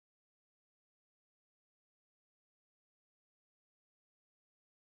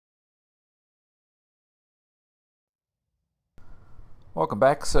Welcome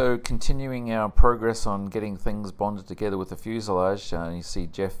back. So continuing our progress on getting things bonded together with the fuselage, you see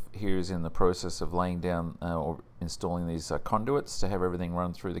Jeff here is in the process of laying down or installing these conduits to have everything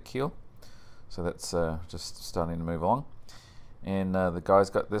run through the keel. So that's just starting to move along. And the guy's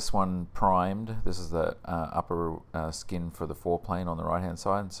got this one primed. This is the upper skin for the foreplane on the right hand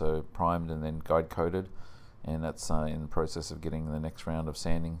side, so primed and then guide coated, and that's in the process of getting the next round of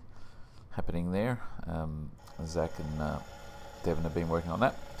sanding happening there. Zach and Devon have been working on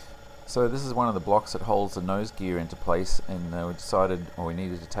that. So this is one of the blocks that holds the nose gear into place, and we decided, or we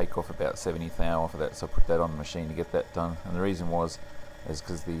needed to take off about 70 thou off of that, so I put that on the machine to get that done. And the reason is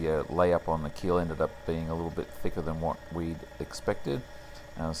because the layup on the keel ended up being a little bit thicker than what we'd expected,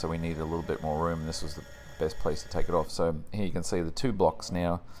 so we needed a little bit more room, and this was the best place to take it off. So here you can see the two blocks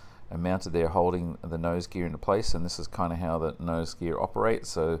now are mounted there holding the nose gear into place, and this is kind of how the nose gear operates.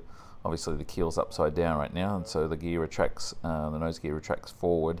 So obviously the keel's upside down right now, and so the gear retracts, the nose gear retracts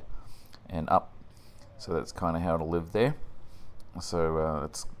forward and up, so that's kind of how it'll live there. So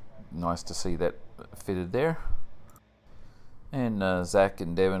it's nice to see that fitted there. And Zach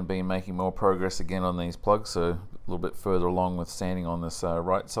and Devon been making more progress again on these plugs, so a little bit further along with sanding on this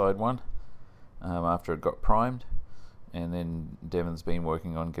right side one after it got primed, and then Devon's been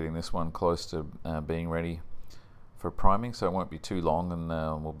working on getting this one close to being ready for priming, so it won't be too long, and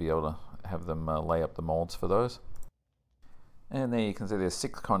we'll be able to have them lay up the molds for those. And there you can see there's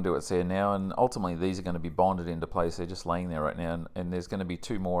 6 conduits there now, and ultimately these are going to be bonded into place. They're just laying there right now, and there's going to be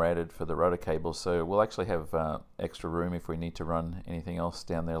 2 more added for the rotor cables, so we'll actually have extra room if we need to run anything else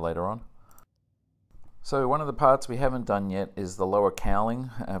down there later on. So one of the parts we haven't done yet is the lower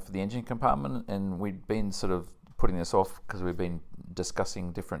cowling for the engine compartment, and we've been sort of putting this off because we've been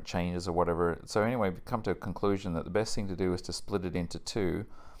discussing different changes or whatever. So anyway, we've come to a conclusion that the best thing to do is to split it into 2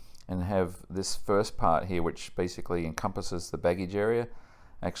 and have this first part here, which basically encompasses the baggage area,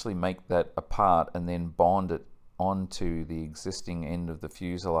 actually make that apart and then bond it onto the existing end of the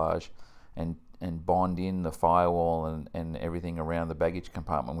fuselage, and bond in the firewall and everything around the baggage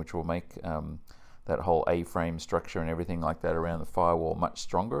compartment, which will make that whole A-frame structure and everything like that around the firewall much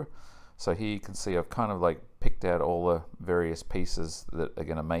stronger. So here you can see I've kind of like picked out all the various pieces that are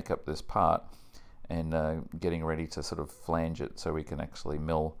going to make up this part, and getting ready to sort of flange it so we can actually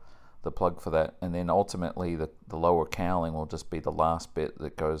mill the plug for that. And then ultimately the lower cowling will just be the last bit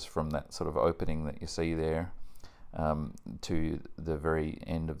that goes from that sort of opening that you see there to the very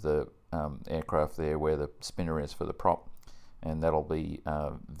end of the aircraft there where the spinner is for the prop, and that'll be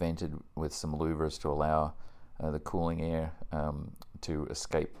vented with some louvers to allow the cooling air to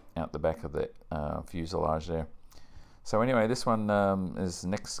escape out the back of the fuselage there. So anyway, this one is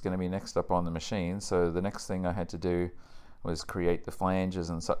going to be next up on the machine. So the next thing I had to do was create the flanges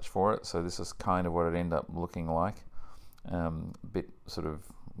and such for it. So this is kind of what it ended up looking like. A bit sort of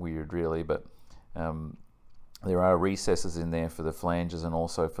weird really, but there are recesses in there for the flanges and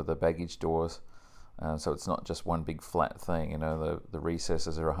also for the baggage doors. So it's not just one big flat thing, you know, the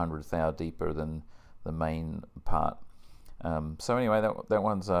recesses are 100 thou deeper than the main part. So anyway, that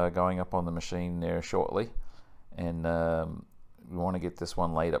one's going up on the machine there shortly, and we want to get this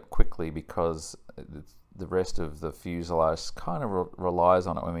one laid up quickly because the rest of the fuselage kind of relies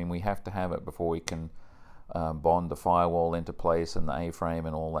on it. I mean, we have to have it before we can bond the firewall into place and the A-frame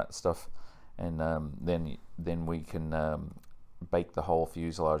and all that stuff, and then we can bake the whole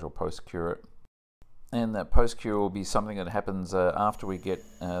fuselage or post-cure it. And that post-cure will be something that happens after we get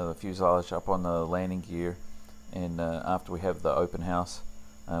the fuselage up on the landing gear, and after we have the open house,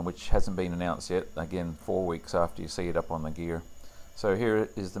 which hasn't been announced yet, again 4 weeks after you see it up on the gear. So here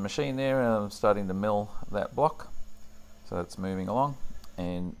is the machine there, I'm starting to mill that block, so it's moving along,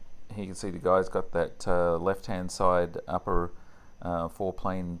 and here you can see the guy's got that left hand side upper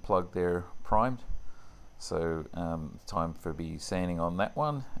foreplane plug there primed. So time for be sanding on that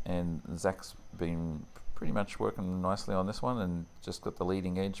one, and Zach's been pretty much working nicely on this one and just got the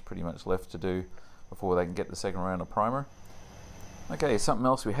leading edge pretty much left to do before they can get the second round of primer. Okay, something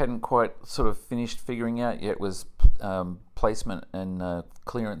else we hadn't quite sort of finished figuring out yet was placement and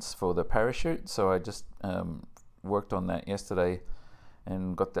clearance for the parachute. So I just worked on that yesterday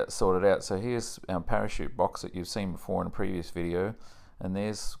and got that sorted out. So here's our parachute box that you've seen before in a previous video, and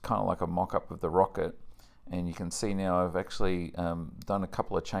there's kind of like a mock-up of the rocket. And you can see now I've actually done a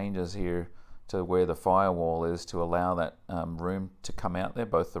couple of changes here to where the firewall is to allow that room to come out there,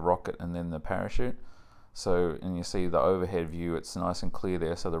 both the rocket and then the parachute. So, and you see the overhead view, it's nice and clear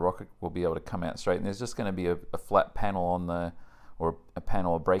there, so the rocket will be able to come out straight. And there's just going to be a flat panel on the, or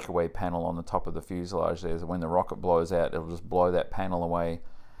a breakaway panel on the top of the fuselage there. So when the rocket blows out, it'll just blow that panel away,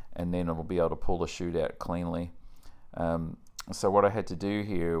 and then it'll be able to pull the chute out cleanly. So what I had to do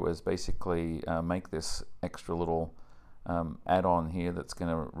here was basically make this extra little add-on here that's going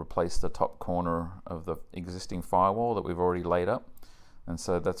to replace the top corner of the existing firewall that we've already laid up. And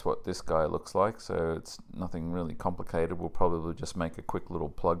so that's what this guy looks like. So it's nothing really complicated. We'll probably just make a quick little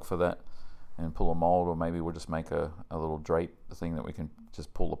plug for that and pull a mold, or maybe we'll just make a little drape thing that we can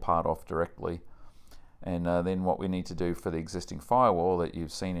just pull the part off directly. And then what we need to do for the existing firewall that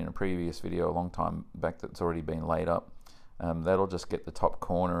you've seen in a previous video a long time back that's already been laid up, that'll just get the top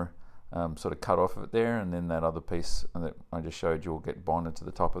corner sort of cut off of it there, and then that other piece that I just showed you will get bonded to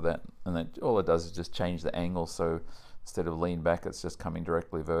the top of that. And that all it does is just change the angle, so instead of lean back, it's just coming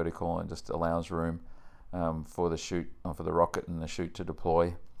directly vertical and just allows room for the chute, for the rocket and the chute to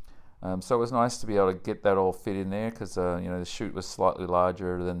deploy. So it was nice to be able to get that all fit in there, because you know, the chute was slightly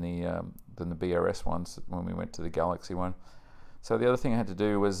larger than the BRS ones when we went to the Galaxy one. So the other thing I had to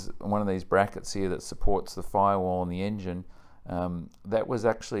do was one of these brackets here that supports the firewall and the engine. That was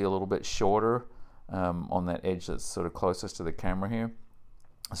actually a little bit shorter on that edge that's sort of closest to the camera here.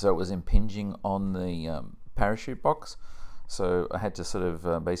 So it was impinging on the parachute box. So I had to sort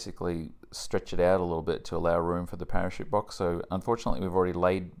of basically stretch it out a little bit to allow room for the parachute box. So unfortunately we've already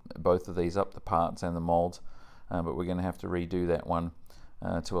laid both of these up, the parts and the molds, but we're going to have to redo that one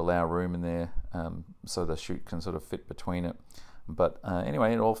to allow room in there so the chute can sort of fit between it. But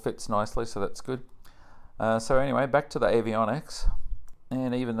anyway, it all fits nicely, so that's good. So anyway, back to the avionics.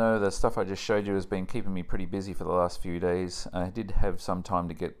 And even though the stuff I just showed you has been keeping me pretty busy for the last few days, I did have some time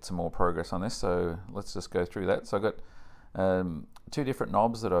to get some more progress on this, so let's just go through that. So I've got two different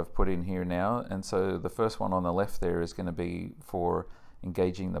knobs that I've put in here now, and so the first one on the left there is going to be for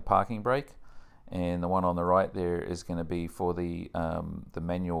engaging the parking brake, and the one on the right there is going to be for the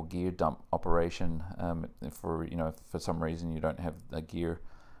manual gear dump operation. For, you know, if for some reason you don't have a gear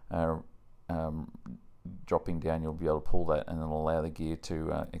dropping down, you'll be able to pull that and it'll allow the gear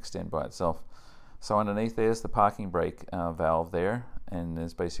to extend by itself. So underneath there's the parking brake valve there, and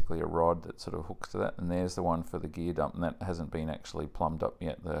there's basically a rod that sort of hooks to that, and there's the one for the gear dump, and that hasn't been actually plumbed up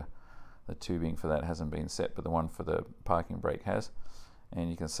yet. The tubing for that hasn't been set, but the one for the parking brake has. And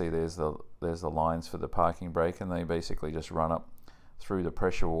you can see there's the lines for the parking brake, and they basically just run up through the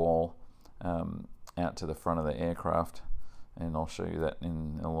pressure wall out to the front of the aircraft, and I'll show you that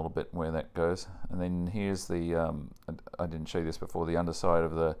in a little bit where that goes. And then here's the I didn't show you this before, the underside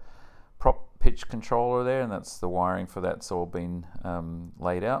of the prop pitch controller there, and that's the wiring for that's all been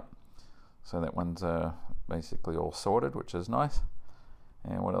laid out. So that one's basically all sorted, which is nice.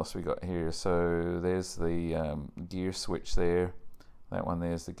 And what else we got here? So there's the gear switch there. That one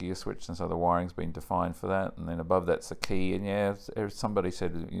there's the gear switch, and so the wiring's been defined for that. And then above that's the key, and yeah, somebody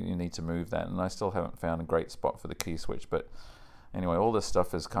said you need to move that, and I still haven't found a great spot for the key switch. But anyway, all this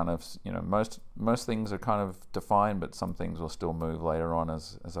stuff is kind of, you know, most things are kind of defined, but some things will still move later on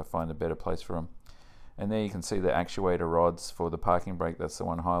as I find a better place for them. And there you can see the actuator rods for the parking brake. That's the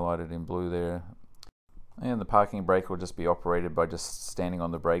one highlighted in blue there. And the parking brake will just be operated by just standing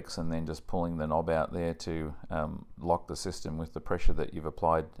on the brakes and then just pulling the knob out there to lock the system with the pressure that you've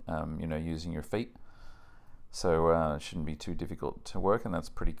applied, you know, using your feet. So it shouldn't be too difficult to work, and that's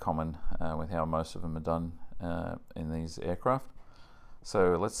pretty common with how most of them are done in these aircraft.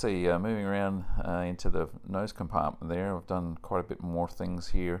 So let's see, moving around into the nose compartment there, I've done quite a bit more things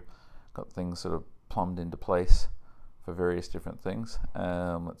here. Got things sort of plumbed into place for various different things.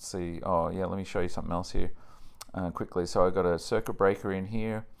 Let's see, oh yeah, let me show you something else here quickly. So I've got a circuit breaker in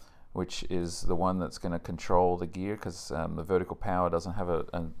here, which is the one that's going to control the gear, because the vertical power doesn't have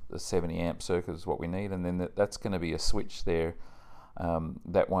a 70 amp circuit is what we need, and then that's going to be a switch there.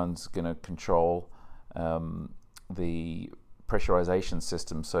 That one's going to control the pressurization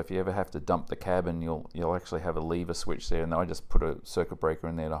system. So if you ever have to dump the cabin, you'll actually have a lever switch there, and I just put a circuit breaker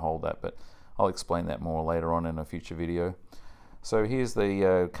in there to hold that, but I'll explain that more later on in a future video. So here's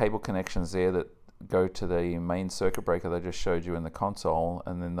the cable connections there that go to the main circuit breaker that I just showed you in the console,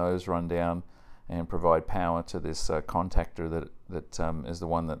 and then those run down and provide power to this contactor that is the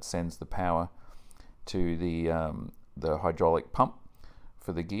one that sends the power to the hydraulic pump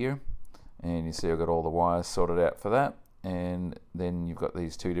for the gear. And you see I've got all the wires sorted out for that. And then you've got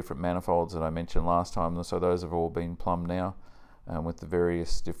these two different manifolds that I mentioned last time, so those have all been plumbed now with the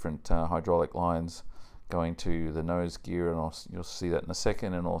various different hydraulic lines going to the nose gear, and you'll see that in a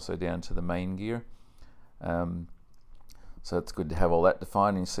second, and also down to the main gear. So it's good to have all that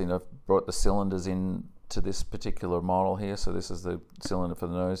defined. And you see I've brought the cylinders in to this particular model here. So this is the cylinder for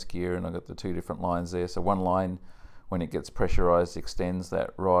the nose gear, and I've got the two different lines there. So one line, when it gets pressurized, extends that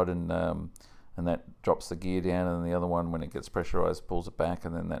rod, and and that drops the gear down, and the other one, when it gets pressurized, pulls it back,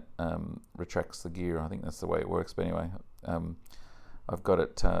 and then that retracts the gear. I think that's the way it works, but anyway, I've got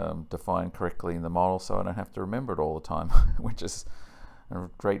it defined correctly in the model, so I don't have to remember it all the time, which is a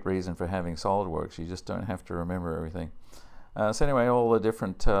great reason for having SolidWorks. You just don't have to remember everything. So anyway, all the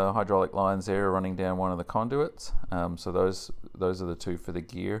different hydraulic lines there are running down one of the conduits. So those are the two for the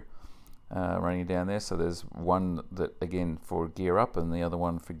gear running down there. So there's one that, again, for gear up, and the other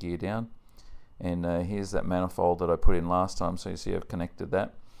one for gear down. And here's that manifold that I put in last time, so you see I've connected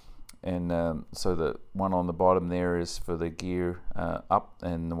that. And so the one on the bottom there is for the gear up,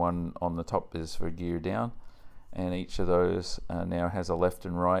 and the one on the top is for gear down. And each of those now has a left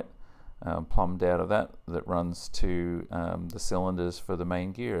and right plumbed out of that runs to the cylinders for the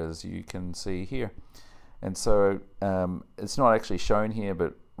main gear, as you can see here. And so it's not actually shown here,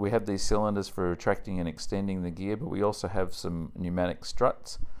 but we have these cylinders for retracting and extending the gear, but we also have some pneumatic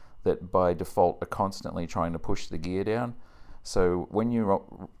struts that by default are constantly trying to push the gear down. So when you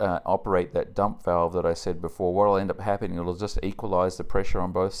operate that dump valve that I said before, what will end up happening, it'll just equalize the pressure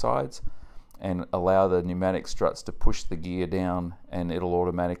on both sides and allow the pneumatic struts to push the gear down, and it'll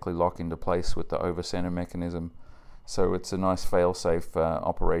automatically lock into place with the over center mechanism. So it's a nice fail-safe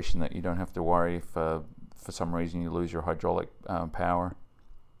operation that you don't have to worry if for some reason you lose your hydraulic power.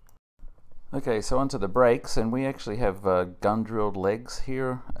 Okay, so onto the brakes, and we actually have gun drilled legs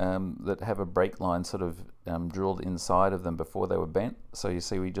here that have a brake line sort of drilled inside of them before they were bent. So you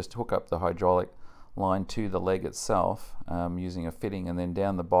see we just hook up the hydraulic line to the leg itself using a fitting, and then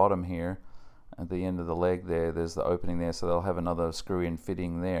down the bottom here at the end of the leg there's the opening there, so they'll have another screw-in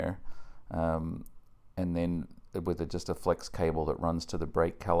fitting there, and then with just a flex cable that runs to the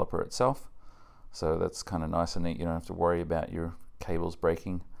brake caliper itself. So that's kind of nice and neat. You don't have to worry about your cables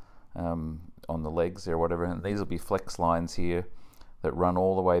breaking on the legs there or whatever. And these will be flex lines here that run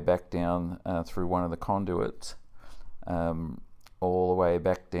all the way back down through one of the conduits, all the way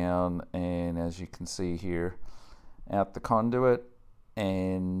back down, and as you can see here, out the conduit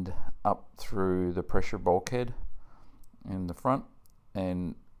and up through the pressure bulkhead in the front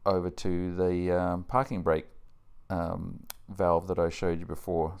and over to the parking brake valve that I showed you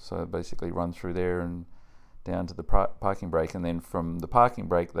before. So basically run through there and down to the parking brake, and then from the parking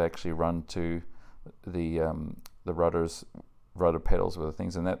brake they actually run to the rudder pedals with the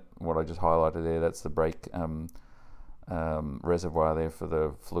things, and that what I just highlighted there, that's the brake reservoir there for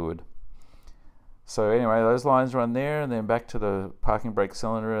the fluid. So anyway, those lines run there, and then back to the parking brake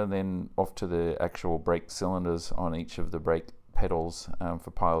cylinder, and then off to the actual brake cylinders on each of the brake pedals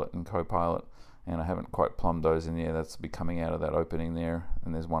for pilot and co-pilot. And I haven't quite plumbed those in there. That's be coming out of that opening there,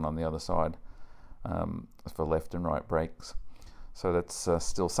 and there's one on the other side for left and right brakes. So that's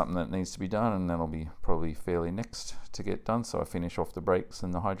still something that needs to be done, and that'll be probably fairly next to get done. So I finish off the brakes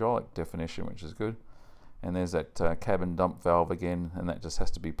and the hydraulic definition, which is good. And there's that cabin dump valve again, and that just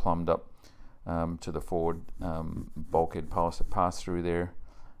has to be plumbed up to the forward bulkhead pass through there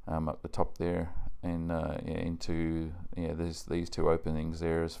up the top there, and into there's these two openings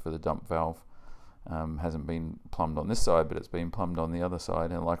there is for the dump valve. Hasn't been plumbed on this side, but it's been plumbed on the other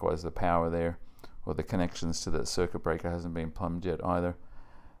side, and likewise the power there, or the connections to the circuit breaker, hasn't been plumbed yet either.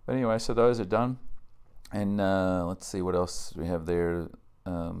 But anyway, so those are done, and let's see what else we have there.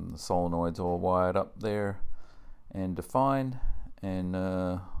 The solenoids all wired up there and defined, and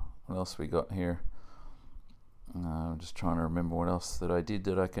what else we got here? I'm just trying to remember what else that I did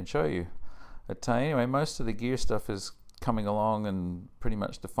that I can show you. But anyway, most of the gear stuff is coming along and pretty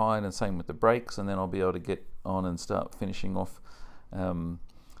much defined, and same with the brakes, and then I'll be able to get on and start finishing off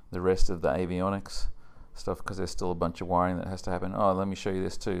the rest of the avionics stuff, because there's still a bunch of wiring that has to happen. Oh, let me show you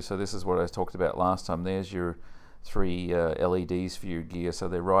this too. So this is what I talked about last time. There's your 3 LEDs for your gear, so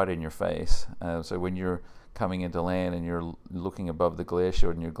they're right in your face. So when you're coming into land and you're looking above the glare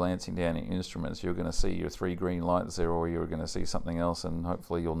shield and you're glancing down at your instruments, you're going to see your 3 green lights there, or you're going to see something else, and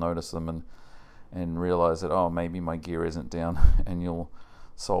hopefully you'll notice them and realize that, oh, maybe my gear isn't down, and you'll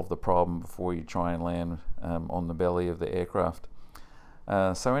solve the problem before you try and land on the belly of the aircraft.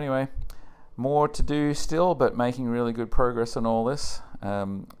 So anyway, more to do still, but making really good progress on all this.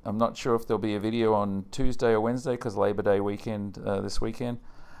 I'm not sure if there'll be a video on Tuesday or Wednesday, because Labor Day weekend this weekend.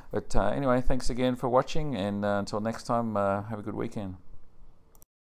 But anyway, thanks again for watching, and until next time, have a good weekend.